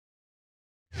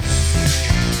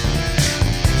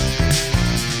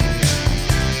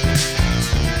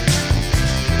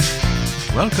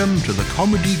Welcome to the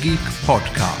Comedy Geek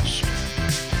Podcast.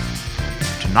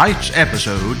 Tonight's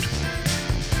episode,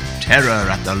 Terror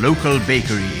at the Local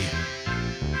Bakery.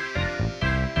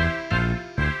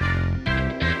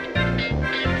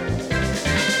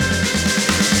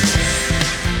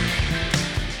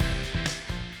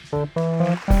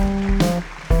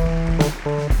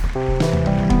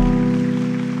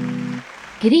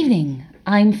 Good evening,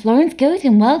 I'm Florence Goat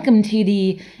and welcome to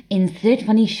the Insert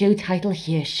Funny Show Title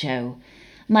Here show.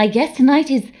 My guest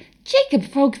tonight is Jacob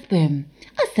Frogsperm,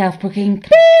 a self-proclaimed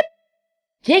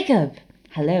Jacob,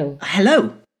 hello.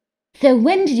 Hello. So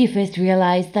when did you first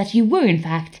realise that you were in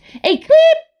fact a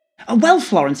Well,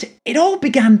 Florence, it all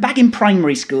began back in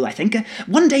primary school, I think.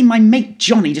 One day my mate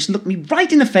Johnny just looked me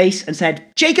right in the face and said,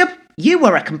 "Jacob, you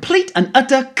were a complete and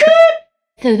utter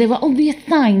So there were obvious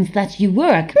signs that you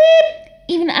were a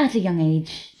even at a young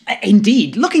age.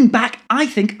 Indeed, looking back, I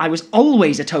think I was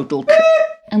always a total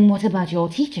And what about your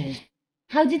teachers?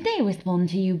 How did they respond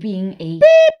to you being a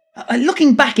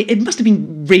Looking back, it must have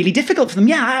been really difficult for them.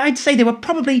 Yeah, I'd say there were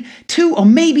probably 2 or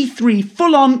maybe 3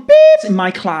 full-on in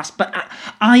my class, but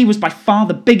I was by far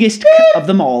the biggest of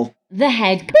them all. the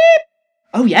head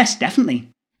Oh yes, definitely.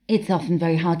 It's often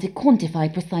very hard to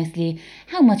quantify precisely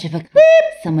how much of a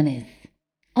someone is.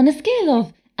 On a scale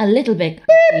of a little bit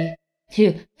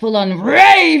to full-on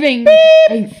raving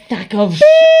a stack of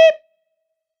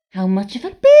how much of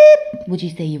a would you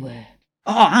say you were?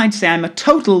 Oh, I'd say I'm a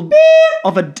total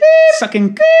of a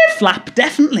sucking flap,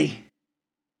 definitely.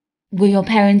 Were your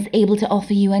parents able to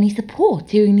offer you any support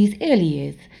during these early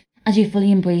years as you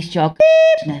fully embraced your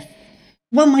ness?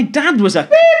 Well, my dad was a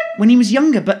when he was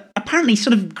younger, but apparently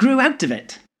sort of grew out of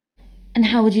it. And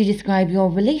how would you describe your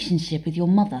relationship with your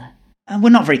mother? We're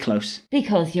not very close.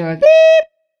 Because you're a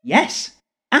Yes,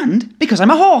 and because I'm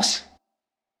a horse.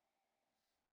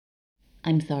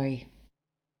 I'm sorry.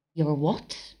 You're a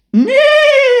what?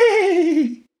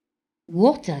 Nay!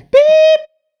 What a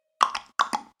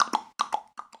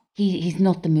He's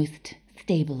not the most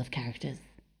stable of characters.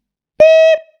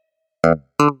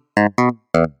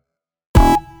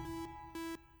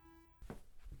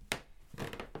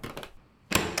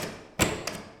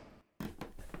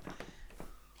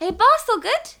 Hey boss, all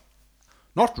good?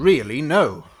 Not really,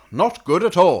 no. Not good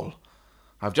at all.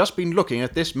 I've just been looking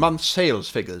at this month's sales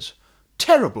figures.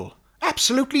 Terrible.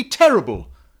 Absolutely terrible.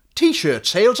 T-shirt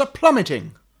sales are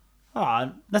plummeting.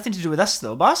 Nothing to do with us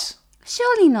though, boss.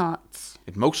 Surely not.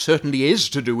 It most certainly is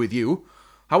to do with you.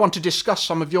 I want to discuss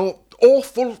some of your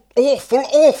awful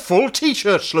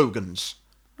T-shirt slogans.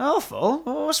 Awful?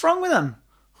 What's wrong with them?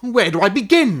 Where do I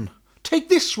begin? Take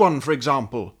this one, for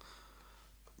example.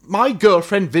 My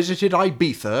girlfriend visited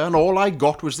Ibiza and all I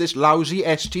got was this lousy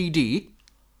STD.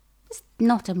 It's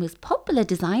not a most popular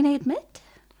design, I admit.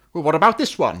 Well, what about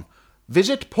this one?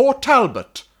 Visit Port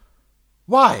Talbot.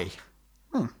 Why?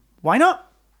 Why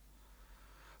not?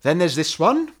 Then there's this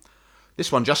one.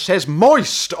 This one just says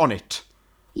moist on it.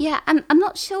 Yeah, I'm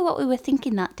not sure what we were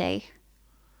thinking that day.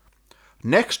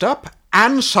 Next up,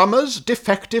 Ann Summers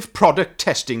Defective Product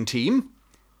Testing Team.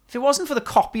 If it wasn't for the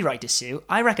copyright issue,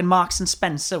 I reckon Marks and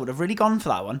Spencer would have really gone for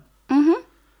that one.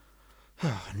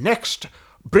 Next,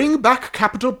 Bring Back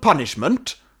Capital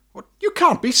Punishment. What, you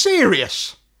can't be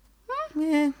serious.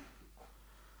 Yeah.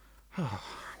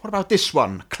 What about this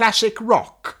one? Classic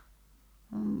Rock.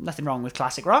 Nothing wrong with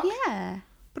classic rock. Yeah.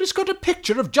 But it's got a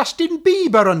picture of Justin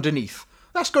Bieber underneath.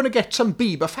 That's going to get some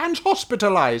Bieber fans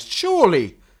hospitalised,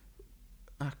 surely.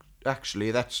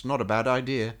 Actually, that's not a bad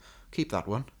idea. Keep that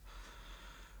one.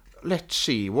 Let's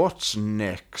see, what's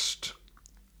next?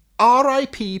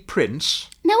 R.I.P. Prince.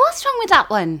 Now what's wrong with that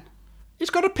one? It's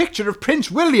got a picture of Prince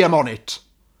William on it.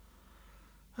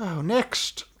 Oh,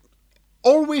 next.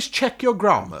 Always check your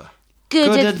grammar.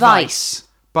 Good advice.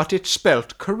 But it's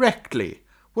spelt correctly.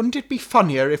 Wouldn't it be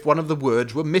funnier if one of the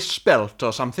words were misspelt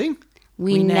or something?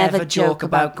 We never joke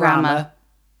about grammar.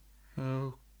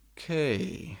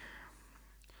 Okay.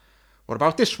 What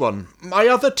about this one? My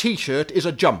other T-shirt is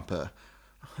a jumper.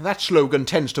 That slogan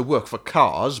tends to work for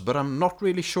cars, but I'm not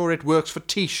really sure it works for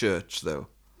T-shirts, though.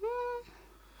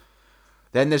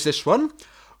 Then there's this one.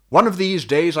 One of these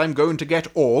days I'm going to get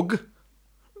org.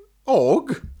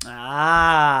 Org?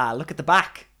 Look at the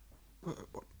back.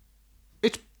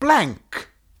 It's blank.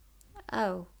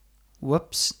 Oh.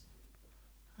 Whoops.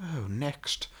 Oh,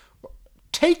 next.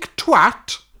 Take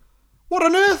twat? What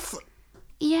on earth?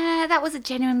 Yeah, that was a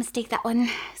genuine mistake, that one.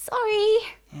 Sorry.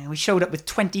 Yeah, we showed up with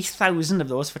 20,000 of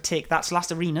those for Take That's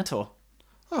last arena tour.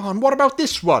 Oh, and what about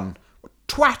this one?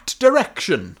 Twat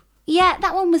direction. Yeah,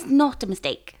 that one was not a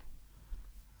mistake.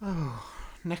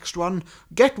 Next one.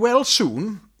 Get well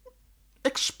soon.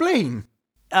 Explain.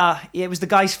 It was the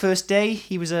guy's first day.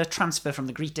 He was a transfer from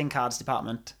the greeting cards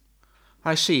department.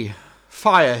 I see.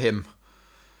 Fire him.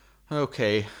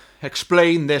 Okay,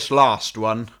 explain this last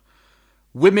one.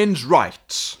 Women's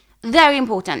rights. Very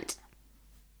important.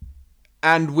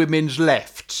 And women's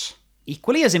lefts.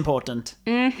 Equally as important.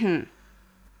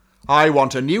 I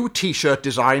want a new t-shirt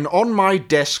design on my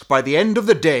desk by the end of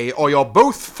the day, or you're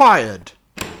both fired.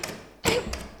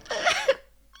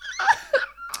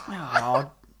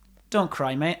 Oh, don't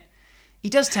cry, mate. He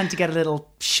does tend to get a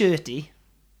little shirty.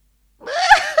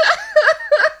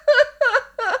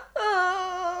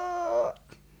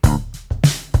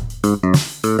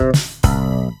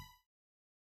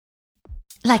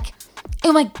 Like,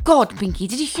 oh my God, Pinky,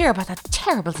 did you hear about that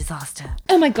terrible disaster?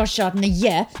 Oh my gosh, Ardna,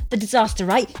 yeah. The disaster,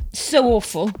 right? So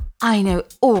awful. I know,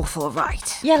 awful,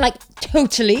 right? Yeah, like,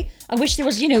 totally. I wish there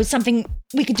was, something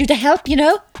we could do to help,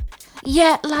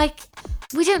 Yeah, like,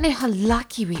 we don't know how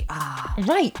lucky we are.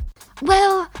 Right.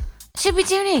 Well, should we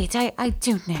donate? I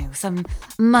don't know, some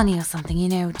money or something,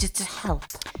 just to help.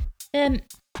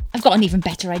 I've got an even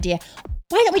better idea.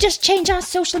 Why don't we just change our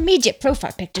social media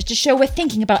profile pictures to show we're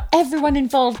thinking about everyone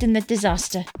involved in the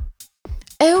disaster?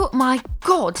 Oh my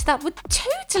God, that would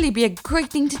totally be a great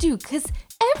thing to do, because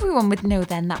everyone would know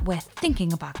then that we're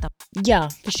thinking about them. Yeah,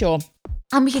 for sure.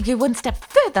 And we could go one step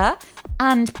further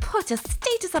and put a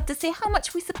status up to say how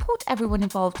much we support everyone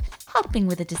involved helping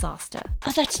with the disaster.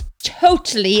 Oh, that's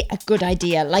totally a good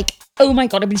idea. Like, oh my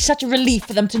God, it'd be such a relief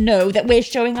for them to know that we're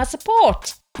showing our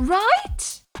support.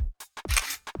 Right?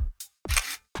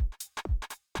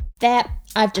 There,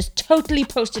 I've just totally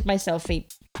posted my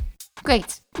selfie.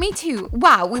 Great. Me too.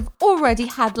 Wow, we've already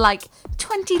had like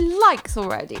 20 likes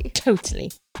already.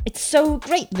 Totally. It's so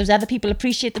great that those other people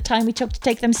appreciate the time we took to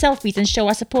take them selfies and show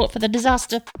our support for the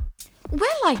disaster. We're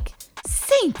like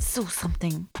saints or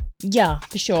something. Yeah,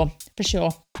 for sure. For sure.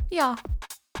 Yeah.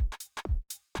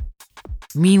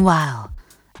 Meanwhile,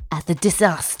 at the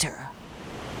disaster.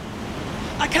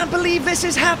 I can't believe this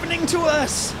is happening to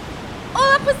us!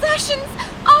 All our possessions,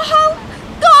 our home,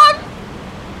 gone!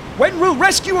 When will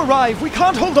rescue arrive? We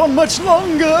can't hold on much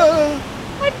longer!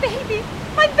 My baby!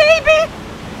 My baby!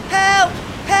 Help!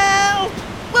 Help!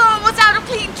 We're almost out of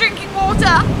clean drinking water!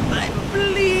 I'm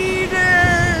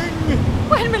bleeding!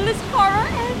 When will this horror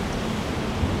end?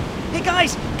 Hey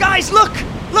guys, look!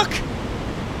 Look!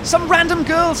 Some random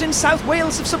girls in South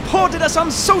Wales have supported us on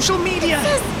social media!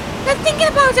 Yes, they're thinking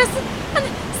about us and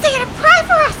saying a prayer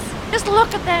for us! Just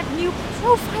look at their new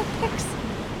profile pics.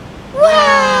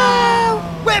 Wow!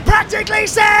 We're practically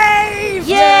safe!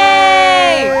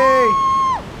 Yay!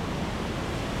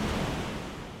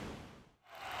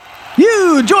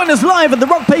 You join us live at the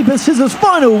Rock Paper Scissors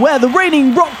final, where the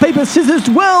reigning Rock Paper Scissors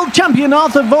world champion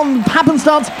Arthur von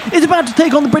Happenstance is about to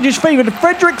take on the British favourite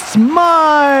Frederick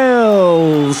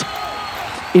Smiles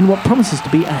in what promises to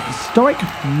be a historic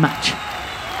match.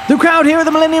 The crowd here at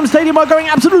the Millennium Stadium are going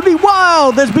absolutely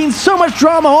wild. There's been so much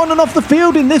drama on and off the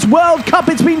field in this World Cup.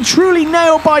 It's been truly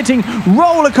nail-biting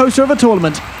roller coaster of a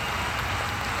tournament.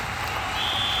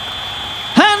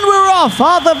 And we're off.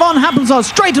 Arthur von Happenstance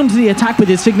straight onto the attack with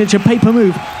his signature paper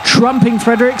move, trumping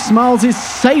Frederick Smiles'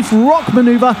 safe rock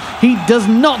manoeuvre. He does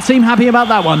not seem happy about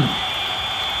that one.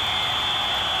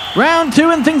 Round 2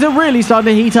 and things are really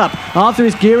starting to heat up. Arthur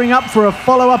is gearing up for a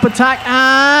follow-up attack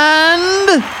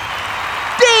and...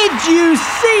 Did you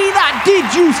see that? Did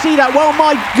you see that? Well,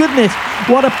 my goodness,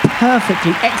 what a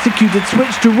perfectly executed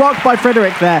switch to rock by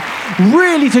Frederick there.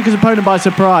 Really took his opponent by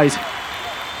surprise.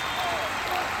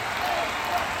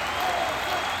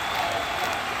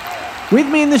 With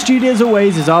me in the studio as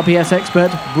always is RPS expert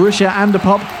Brisha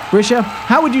Anderpop. Brisha,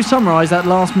 how would you summarise that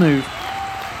last move?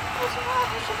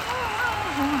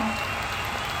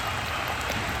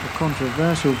 A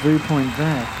controversial viewpoint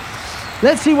there.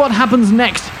 Let's see what happens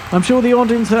next. I'm sure the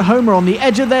audience at home are on the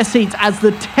edge of their seats as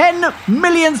the 10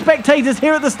 million spectators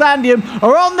here at the stadium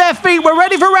are on their feet. We're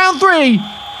ready for round 3.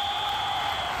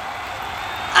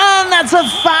 And that's a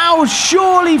foul.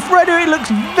 Surely Frederick looks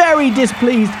very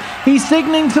displeased. He's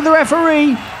signalling to the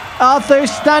referee. Arthur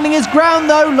standing his ground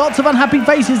though. Lots of unhappy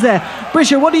faces there.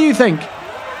 Brisha, what do you think?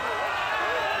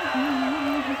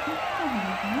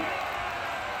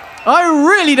 I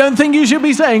really don't think you should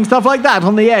be saying stuff like that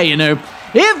on the air, you know.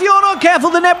 If you're not careful,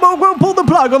 the network will pull the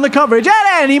plug on the coverage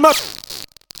at any moment.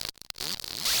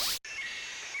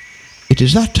 It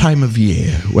is that time of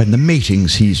year when the mating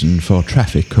season for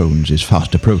traffic cones is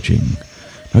fast approaching.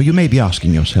 Now you may be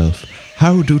asking yourself,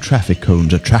 how do traffic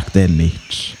cones attract their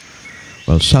mates?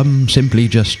 Well, some simply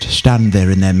just stand there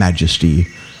in their majesty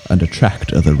and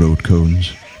attract other road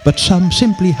cones. But some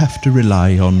simply have to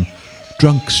rely on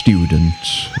drunk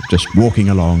students just walking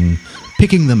along,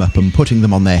 picking them up and putting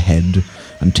them on their head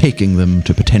and taking them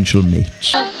to potential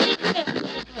mates.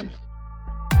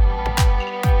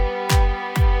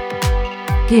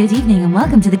 Good evening and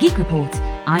welcome to the Geek Report.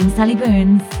 I'm Sally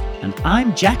Burns. And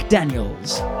I'm Jack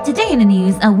Daniels. Today in the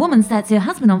news, a woman sets her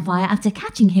husband on fire after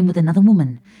catching him with another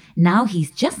woman. Now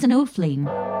he's just an old flame.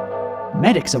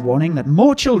 Medics are warning that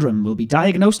more children will be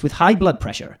diagnosed with high blood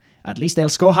pressure. At least they'll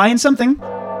score high in something.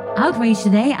 Outrage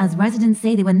today as residents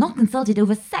say they were not consulted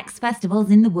over sex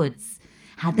festivals in the woods.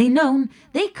 Had they known,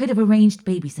 they could have arranged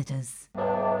babysitters.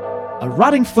 A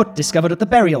rotting foot discovered at the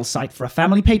burial site for a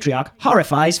family patriarch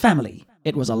horrifies family.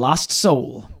 It was a lost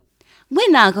soul. We're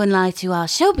now going live to our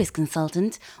showbiz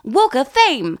consultant, Walker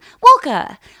Fame.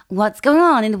 Walker, what's going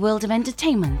on in the world of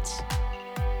entertainment?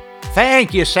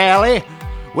 Thank you, Sally.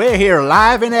 We're here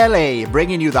live in LA,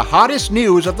 bringing you the hottest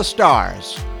news of the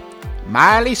stars.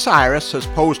 Miley Cyrus has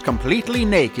posed completely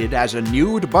naked as a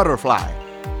nude butterfly.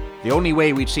 The only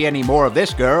way we'd see any more of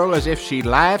this girl is if she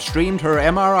live-streamed her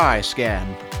MRI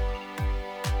scan.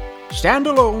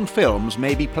 Standalone films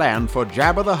may be planned for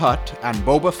Jabba the Hutt and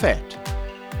Boba Fett.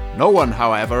 No one,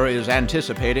 however, is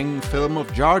anticipating film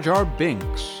of Jar Jar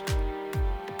Binks.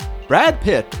 Brad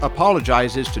Pitt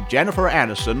apologizes to Jennifer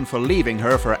Aniston for leaving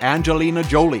her for Angelina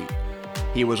Jolie.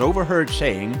 He was overheard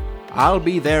saying, "I'll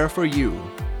be there for you."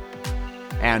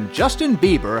 And Justin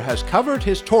Bieber has covered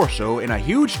his torso in a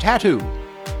huge tattoo.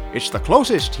 It's the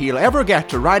closest he'll ever get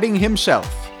to riding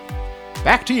himself.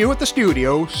 Back to you at the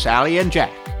studio, Sally and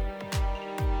Jack.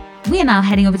 We are now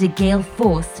heading over to Gale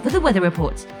Force for the weather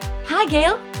report. Hi,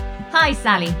 Gale. Hi,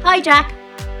 Sally. Hi, Jack.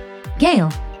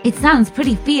 Gale, it sounds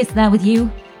pretty fierce there with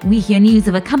you. We hear news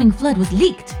of a coming flood was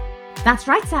leaked. That's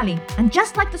right, Sally. And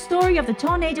just like the story of the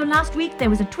tornado last week,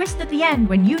 there was a twist at the end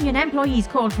when union employees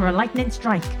called for a lightning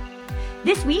strike.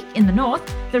 This week, in the north,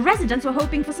 the residents were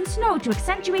hoping for some snow to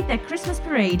accentuate their Christmas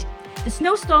parade. The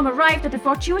snowstorm arrived at a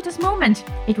fortuitous moment.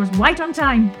 It was right on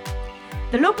time.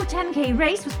 The local 10K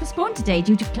race was postponed today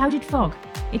due to clouded fog.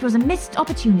 It was a missed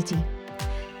opportunity.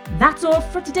 That's all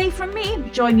for today from me.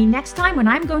 Join me next time when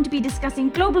I'm going to be discussing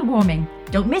global warming.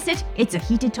 Don't miss it, it's a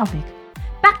heated topic.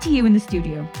 Back to you in the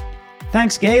studio.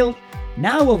 Thanks, Gail.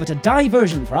 Now over to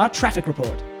Diversion for our traffic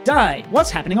report. Di,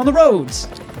 what's happening on the roads?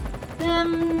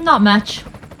 Not much.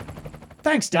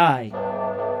 Thanks, Di.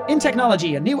 In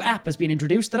technology, a new app has been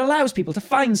introduced that allows people to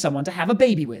find someone to have a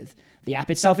baby with. The app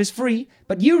itself is free,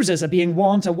 but users are being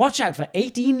warned to watch out for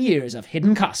 18 years of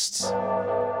hidden costs.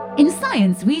 In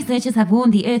science, researchers have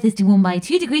warned the Earth is to warm by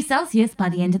 2 degrees Celsius by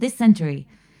the end of this century.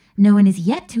 No one is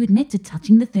yet to admit to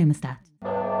touching the thermostat.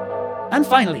 And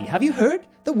finally, have you heard?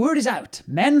 The word is out.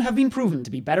 Men have been proven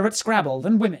to be better at Scrabble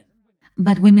than women.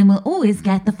 But women will always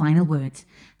get the final word.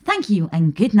 Thank you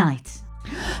and good night.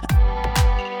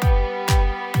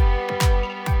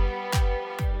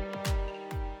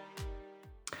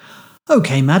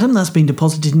 Okay, madam, that's been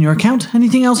deposited in your account.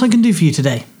 Anything else I can do for you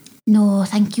today? No,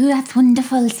 thank you. That's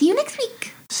wonderful. See you next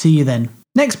week. See you then.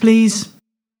 Next, please.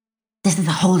 This is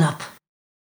a hold-up.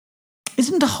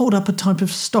 Isn't a hold-up a type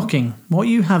of stocking? What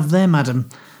you have there, madam,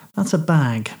 that's a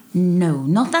bag. No,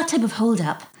 not that type of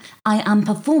hold-up. I am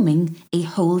performing a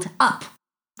hold-up.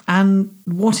 And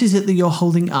what is it that you're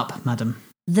holding up, madam?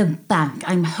 The bank.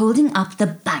 I'm holding up the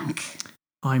bank.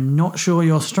 I'm not sure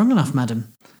you're strong enough,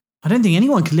 madam. I don't think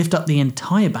anyone could lift up the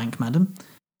entire bank, madam.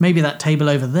 Maybe that table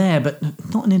over there, but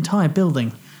not an entire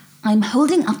building. I'm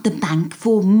holding up the bank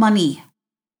for money.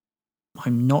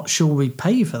 I'm not sure we'd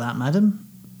pay you for that, madam.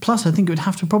 Plus, I think it would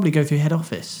have to probably go through head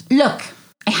office. Look,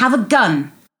 I have a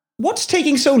gun. What's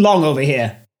taking so long over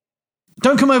here?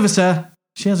 Don't come over, sir.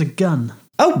 She has a gun.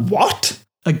 A what?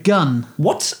 A gun.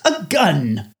 What's a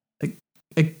gun?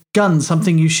 A gun,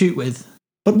 something you shoot with.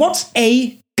 But what's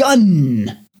a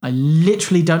gun? I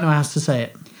literally don't know how else to say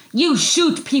it. You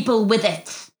shoot people with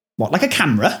it. What, like a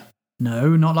camera?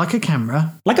 No, not like a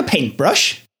camera. Like a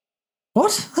paintbrush?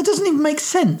 What? That doesn't even make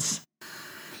sense.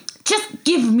 Just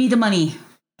give me the money.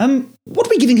 What are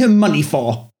we giving her money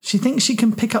for? She thinks she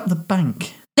can pick up the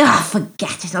bank.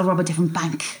 Forget it. I'll rob a different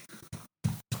bank.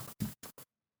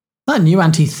 That new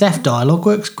anti-theft dialogue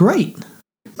works great.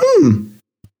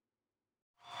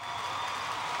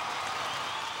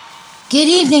 Good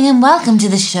evening and welcome to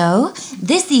the show.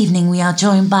 This evening we are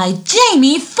joined by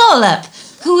Jamie Follop,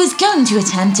 who is going to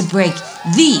attempt to break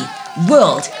the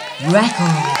world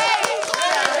record.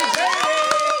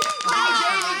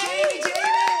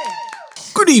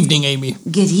 Good evening, Amy.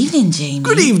 Good evening, Jamie.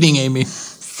 Good evening, Amy.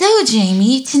 So,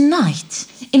 Jamie, tonight,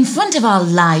 in front of our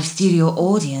live studio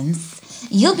audience,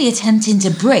 you'll be attempting to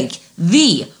break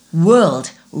the world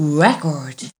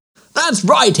record. That's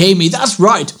right, Amy, that's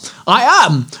right. I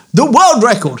am the world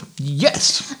record.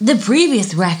 Yes. The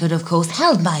previous record, of course,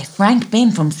 held by Frank Bain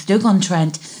from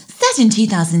Stoke-on-Trent, set in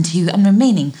 2002 and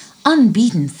remaining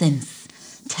unbeaten since.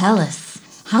 Tell us,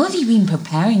 how have you been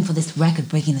preparing for this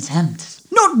record-breaking attempt?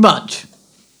 Not much.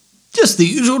 Just the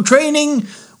usual training,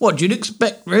 what you'd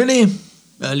expect, really.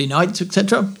 Early nights,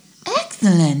 etc.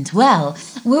 Excellent. Well,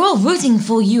 we're all rooting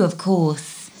for you, of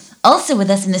course. Also with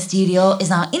us in the studio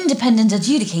is our independent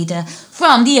adjudicator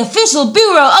from the official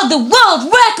bureau of the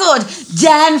world record,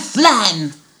 Dan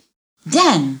Flan.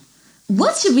 Dan,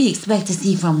 what should we expect to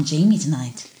see from Jamie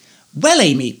tonight? Well,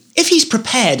 Amy, if he's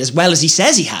prepared as well as he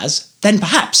says he has, then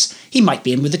perhaps he might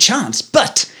be in with a chance.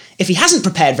 But if he hasn't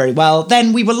prepared very well,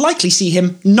 then we will likely see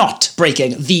him not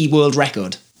breaking the world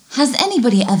record. Has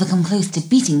anybody ever come close to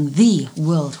beating the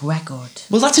world record?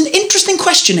 Well, that's an interesting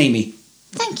question, Amy.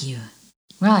 Thank you.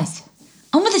 Right,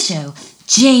 on with the show.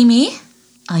 Jamie,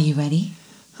 are you ready?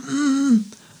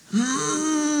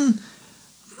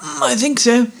 I think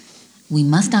so. We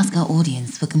must ask our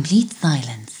audience for complete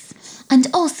silence, and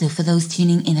also for those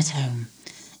tuning in at home.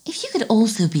 If you could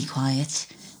also be quiet,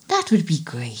 that would be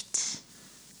great.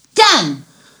 Dan,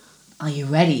 are you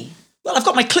ready? Well, I've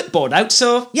got my clipboard out,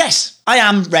 so yes, I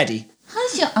am ready.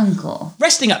 How's your uncle?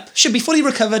 Resting up. Should be fully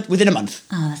recovered within a month.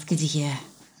 Oh, that's good to hear.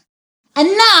 And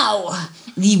now,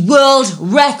 the world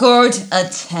record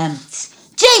attempt.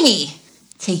 Jamie,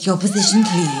 take your position,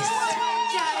 please.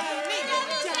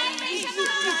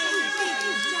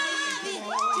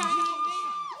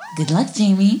 Good luck,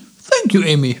 Jamie. Thank you,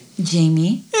 Amy.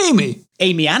 Jamie. Amy.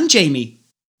 Amy and Jamie.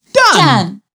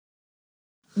 Dan.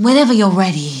 Whenever you're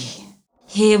ready.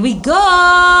 Here we go!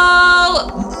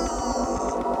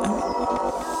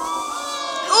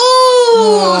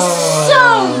 Ooh,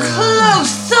 so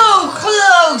close, so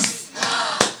close!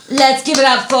 Let's give it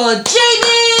up for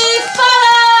Jamie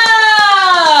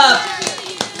Fallop!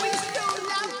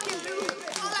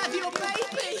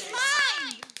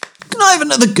 Can I have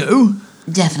another go?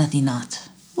 Definitely not.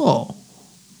 Oh.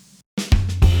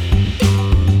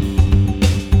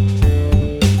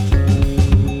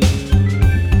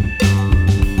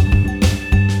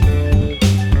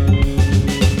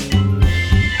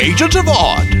 Agents of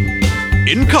Odd,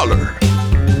 in color.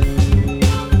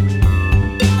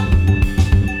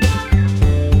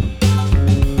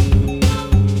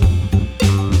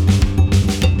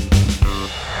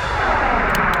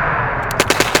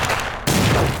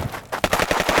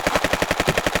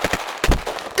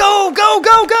 Go, go,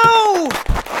 go, go!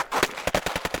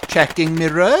 Checking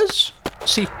mirrors.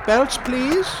 Seatbelts,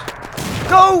 please.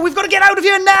 Go, we've got to get out of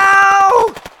here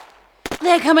now!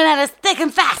 They're coming at us thick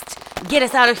and fast. Get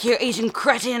us out of here, Asian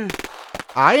cretin.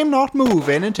 I am not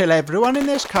moving until everyone in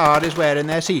this car is wearing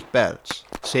their seatbelts.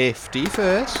 Safety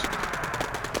first.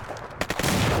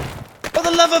 For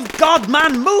the love of God,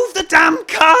 man, move the damn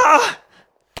car!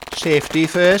 Safety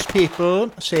first,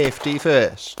 people. Safety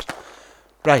first.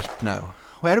 Right now,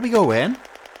 where are we going?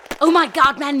 Oh my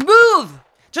God, man, move!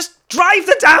 Just drive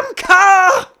the damn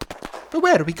car! But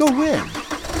where are we going?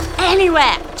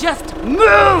 Anywhere, just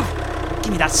move!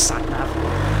 Give me that sat-nav.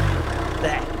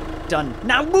 There, done.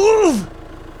 Now move!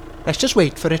 Let's just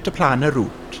wait for it to plan a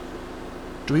route.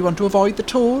 Do we want to avoid the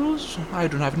tolls? I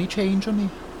don't have any change on me.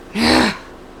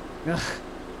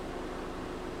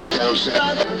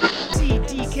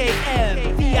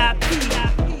 CDKM VIP.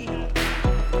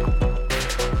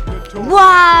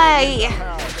 Why?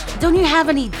 Don't you have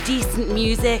any decent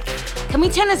music? Can we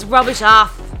turn this rubbish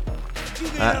off?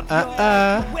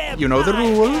 You know the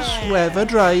rules. Whoever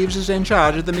drives is in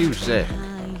charge of the music.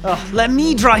 Oh, let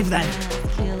me drive then.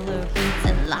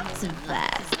 And lots of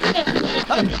that.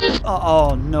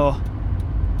 Oh no.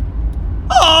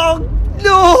 Oh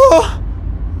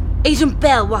no! Agent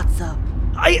Bell, what's up?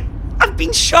 I've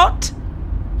been shot.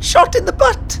 Shot in the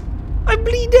butt. I'm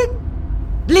bleeding.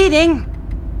 Bleeding?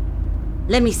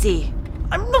 Let me see.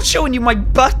 I'm not showing you my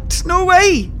butt. No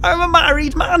way. I'm a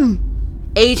married man.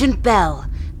 Agent Bell,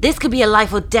 this could be a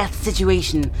life or death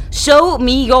situation. Show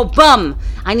me your bum.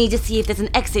 I need to see if there's an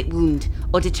exit wound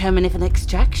or determine if an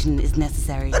extraction is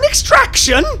necessary. An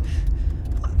extraction?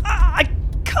 I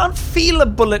can't feel a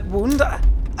bullet wound.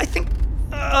 I think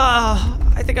I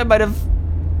might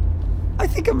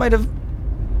have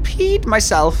peed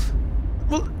myself.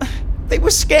 Well, they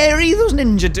were scary, those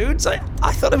ninja dudes. I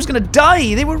thought I was going to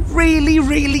die. They were really,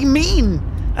 really mean.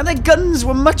 And their guns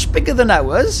were much bigger than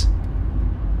ours.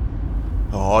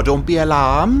 Oh, don't be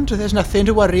alarmed. There's nothing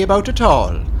to worry about at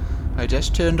all. I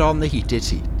just turned on the heated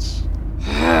seats.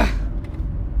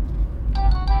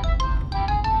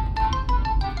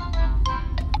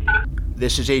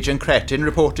 This is Agent Cretin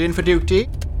reporting for duty.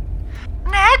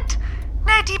 Ned,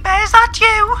 Neddy Bear, is that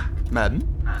you? Mum?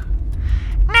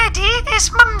 Neddy,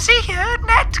 it's Mumsy here.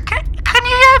 Ned, can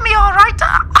you hear me all right?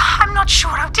 I'm not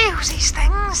sure how to use these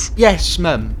things. Yes,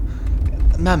 Mum.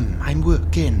 Mum, I'm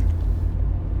working.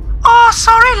 Oh,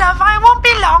 sorry, love, I won't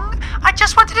be long. I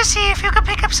just wanted to see if you could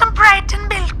pick up some bread and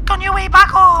milk on your way back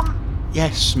home.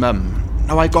 Yes, Mum.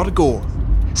 Now I gotta go.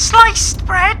 Sliced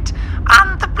bread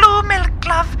and the blue milk,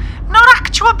 love. Not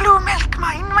actual blue milk,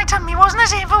 mine. My tummy wasn't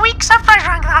as in for weeks after I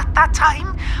drank that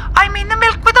time. I mean the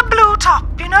milk with the blue top,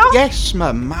 you know? Yes,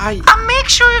 Mum, And make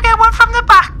sure you get one from the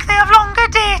back. They have longer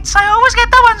dates. I always get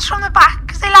the ones from the back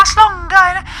because they last longer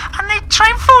and they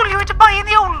try and fool you into buying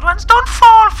the old ones. Don't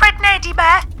fall for it, Neddy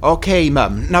Bear. Okay,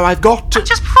 Mum. Now I've got to... And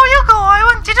just before you go, I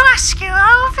wanted to ask you,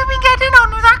 how have you been getting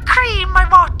on with that cream I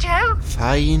bought you?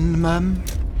 Fine, Mum.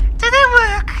 Did it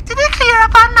work? Did it clear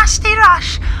up our nasty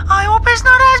rash? I hope it's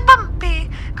not as bumpy,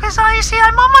 because I'm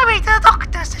on my way to the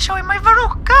doctor's to show him my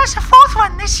verruca. It's the 4th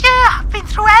one this year. I've been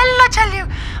through hell, I tell you.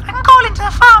 I can call into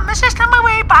the pharmacist on my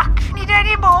way back if you need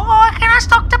any more, or I can ask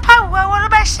Dr. Power what the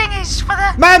best thing is for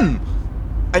the... Mum!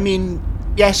 I mean,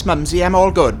 yes, Mumsy, I'm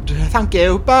all good. Thank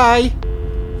you. Bye.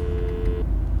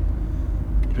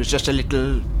 It was just a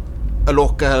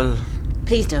local...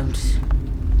 Please don't.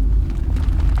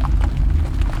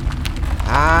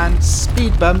 And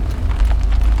speed bump.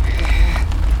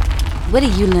 Where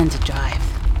did you learn to drive?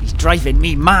 He's driving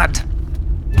me mad.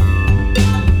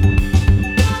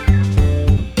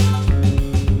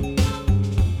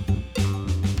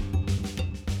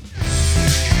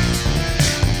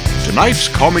 Tonight's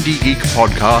Comedy Geek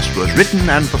podcast was written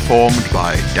and performed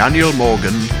by Daniel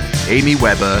Morgan, Amy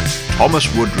Webber, Thomas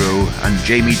Woodrow, and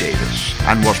Jamie Davis,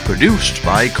 and was produced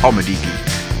by Comedy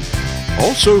Geek.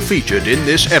 Also featured in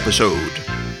this episode,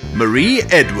 Marie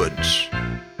Edwards.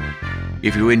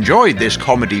 If you enjoyed this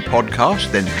comedy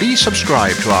podcast, then please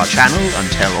subscribe to our channel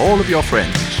and tell all of your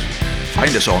friends.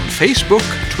 Find us on Facebook,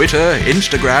 Twitter,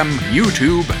 Instagram,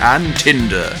 YouTube, and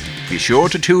Tinder. Be sure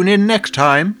to tune in next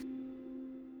time.